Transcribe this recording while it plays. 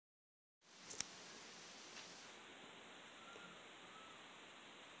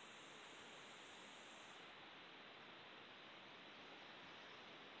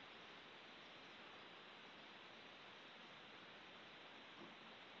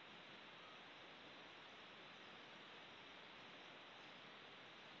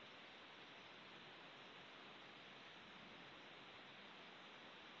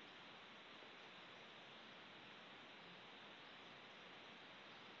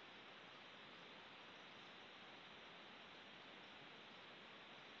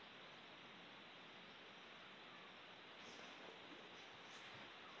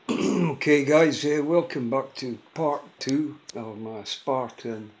Okay guys, welcome back to part 2 of my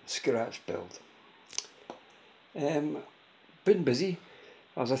Spartan scratch build. Been busy.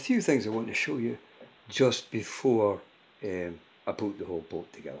 There's a few things I want to show you just before I put the whole boat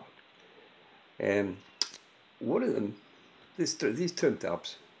together. One of them, these trim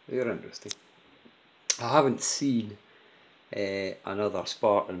tabs, they're interesting. I haven't seen another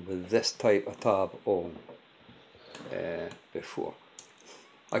Spartan with this type of tab on before.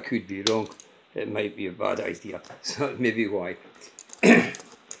 I could be wrong, it might be a bad idea, so that may be why. I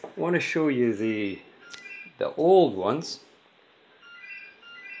want to show you the old ones.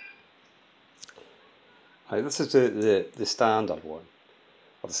 This is the standard one,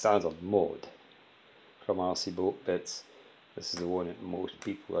 or the standard mode from RC Boat Bits. This is the one that most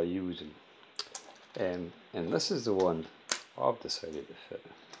people are using. And this is the one I've decided to fit.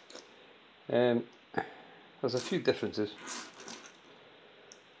 There's a few differences.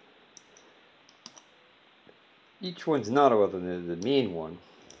 Each one's narrower than the main one,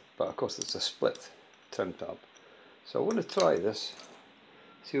 but of course it's a split trim tab. So I want to try this,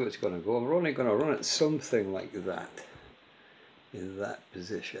 see what's going to go. I'm only going to run it something like that, in that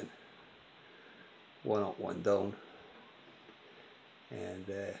position. One up, one down. And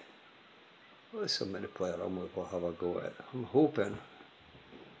there's something to play around with, we'll have a go at it. I'm hoping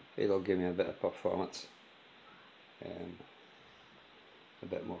it'll give me a bit of performance, a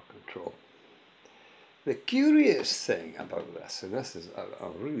bit more control. The curious thing about this, and this is,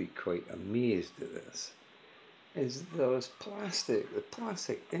 I'm really quite amazed at this, is there's the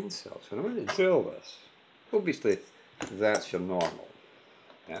plastic inserts. When I went to drill this, obviously that's your normal,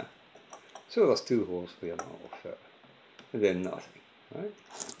 yeah? So there's two holes for your normal fit, and then nothing, right?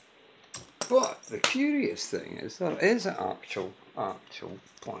 But the curious thing is there is an actual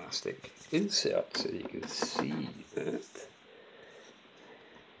plastic insert, so you can see that.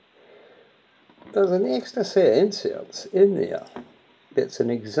 There's an extra set of inserts in there that's an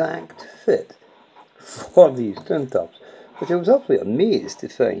exact fit for these trim tabs, which I was absolutely amazed to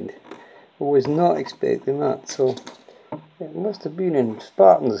find. I was not expecting that, so it must have been in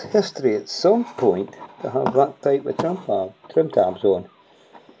Spartan's history at some point to have that type of trim tabs on.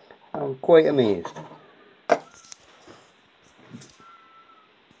 I'm quite amazed.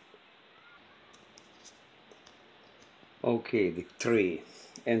 Okay, the tray,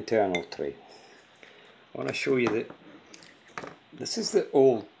 internal tray. I want to show you that this is the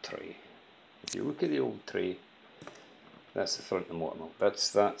old tray. If you look at the old tray, that's the front of the motor mount.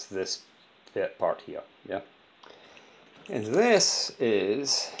 That's this part here, yeah. And this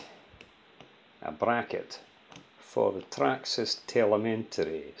is a bracket for the Traxxas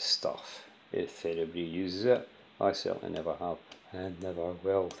telemetry stuff. If anybody uses it, I certainly never have, and never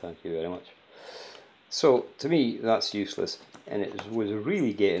will. Thank you very much. So to me, that's useless, and it was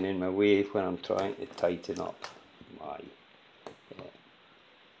really getting in my way when I'm trying to tighten up my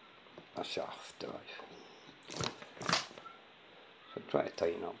shaft drive. So I'm trying to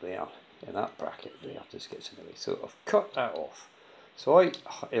tighten up there, and that bracket there just gets in the way. So I've cut that off. So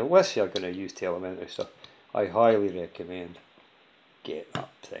unless you're going to use telemetry stuff, I highly recommend get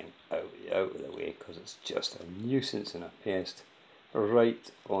that thing out of the way, because it's just a nuisance and a pest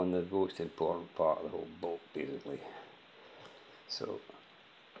right on the most important part of the whole boat, basically. So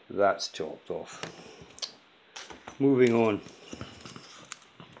that's chopped off. Moving on.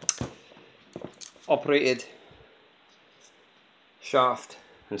 Operated shaft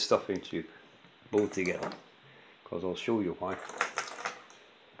and stuffing tube both together, because I'll show you why.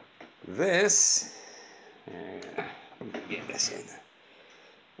 This, let me get this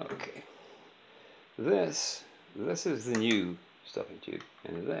in. Okay, this is the new stuffing tube,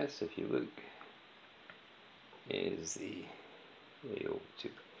 and this, if you look, is the old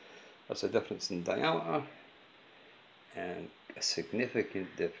tube. There's a difference in diameter and a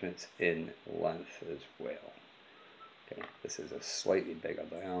significant difference in length as well. Okay, this is a slightly bigger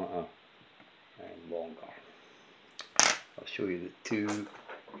diameter and longer. I'll show you the two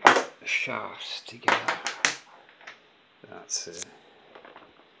shafts together. That's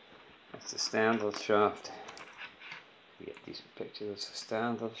the standard shaft. You get decent pictures. That's the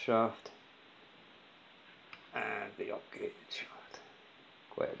standard shaft and the upgraded shaft.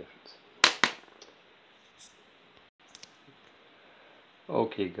 Quite a difference.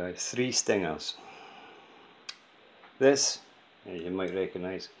 Okay guys, 3 stingers. This, as you might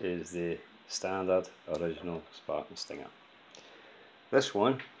recognise, is the standard original Spartan stinger. This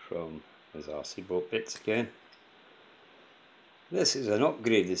one from his RC Boat Bits again. This is an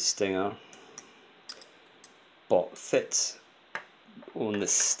upgraded stinger, but fits on the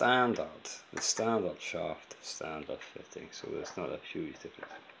standard shaft, standard fitting, so there's not a huge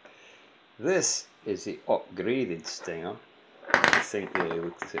difference. This is the upgraded Stinger. I think they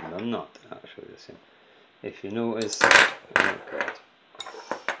look the same. They're not actually the same. If you notice, oh god,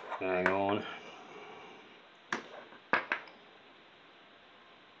 hang on.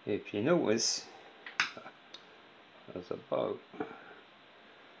 If you notice, there's about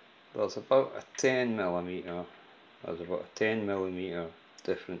a 10mm. There's about a 10mm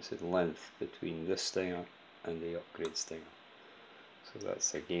difference in length between this Stinger and the upgrade Stinger. So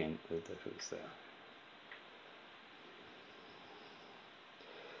that's again the difference there.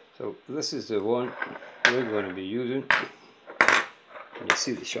 So this is the one we're going to be using. You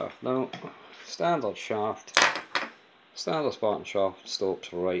see the shaft now. Standard shaft. Standard Spartan shaft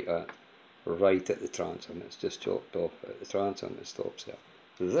stops right at the transom. It's just chopped off at the transom. It stops there.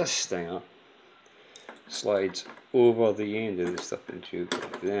 This Stinger slides over the end of the stuffing tube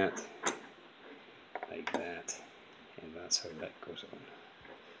like that, and that's how that goes on,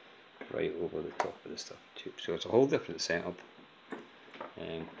 right over the top of the stuffing tube. So it's a whole different setup.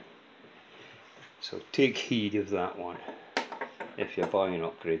 So take heed of that one if you're buying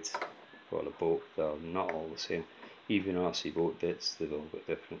upgrades for the boat. They're not all the same. Even RC boat bits, they've all got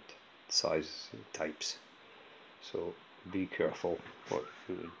different sizes and types. So be careful what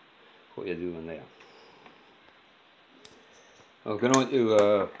you're doing there. We're going on to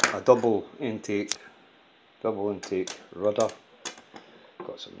a double intake rudder.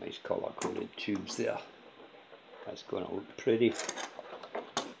 Got some nice colour coded tubes there. That's going to look pretty.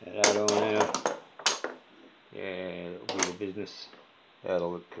 Get that on there. Yeah, that'll be the business.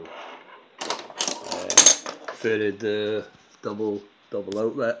 That'll look cool. Fitted the double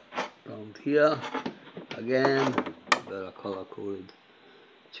outlet around here. Again, bit of colour coded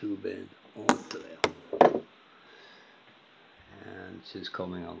tube in onto there. And it's just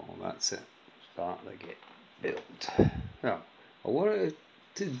coming along. That's it. Starting to get built. Now, I wanted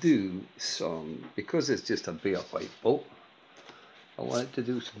to do some, because it's just a bare white boat, I wanted to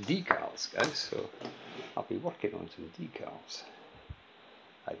do some decals, guys, so I'll be working on some decals.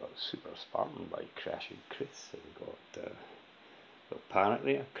 I got Super Spartan by Crashing Chris, I got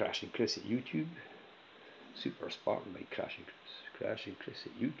apparently Crashing Chris at YouTube, Super Spartan by Crashing Chris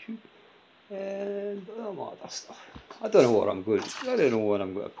at YouTube, and other stuff. I don't know what I'm going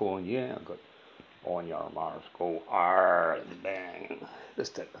to put on yet. I've got On Your Mars, Go R and Bang, this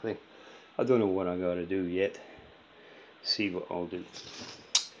type of thing. I don't know what I'm going to do yet. See what I'll do.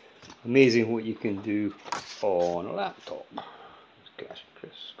 Amazing what you can do on a laptop. Crashing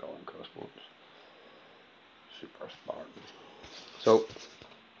Chris, Skull and Crossbones, Super Spartan. So,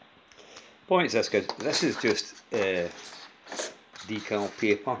 point is this, guys. This is just decal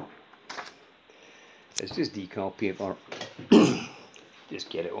paper. It's just decal paper. Just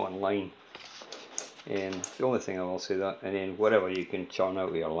get it online. And the only thing I will say that, and then whatever you can churn out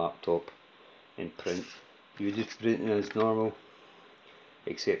of your laptop and print, you just print it as normal,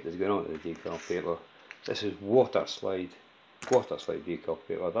 except it's going onto the decal paper. This is water slide decal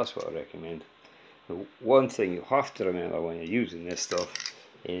paper. That's what I recommend. The one thing you have to remember when you're using this stuff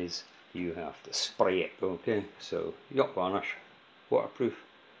is you have to spray it. Okay, so yacht varnish, waterproof,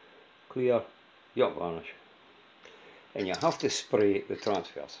 clear, yacht varnish, and you have to spray the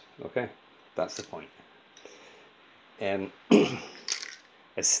transfers. Okay, that's the point.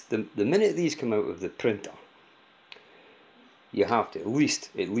 It's the minute these come out of the printer, you have to at least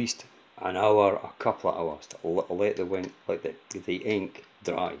an hour, a couple of hours to let the ink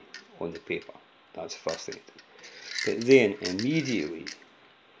dry on the paper. That's the first thing to do. But then immediately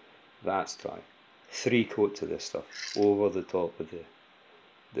that's dry, 3 coats of this stuff over the top of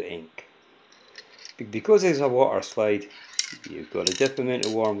the ink. Because it's a water slide, you've got to dip them into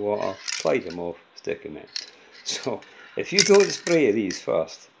warm water, slide them off, stick them in. So if you don't spray these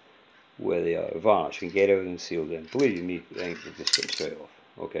first with the varnish and get everything sealed in, believe me, the ink will just come straight off.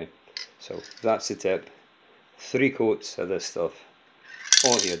 Okay, so that's the tip. 3 coats of this stuff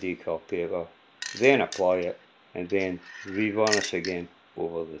onto your decal paper, then apply it, and then revarnish again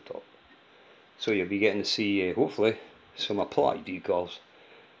over the top. So you'll be getting to see, hopefully, some applied decals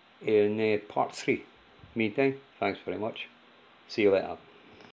in part 3. Meantime, thanks very much. See you later.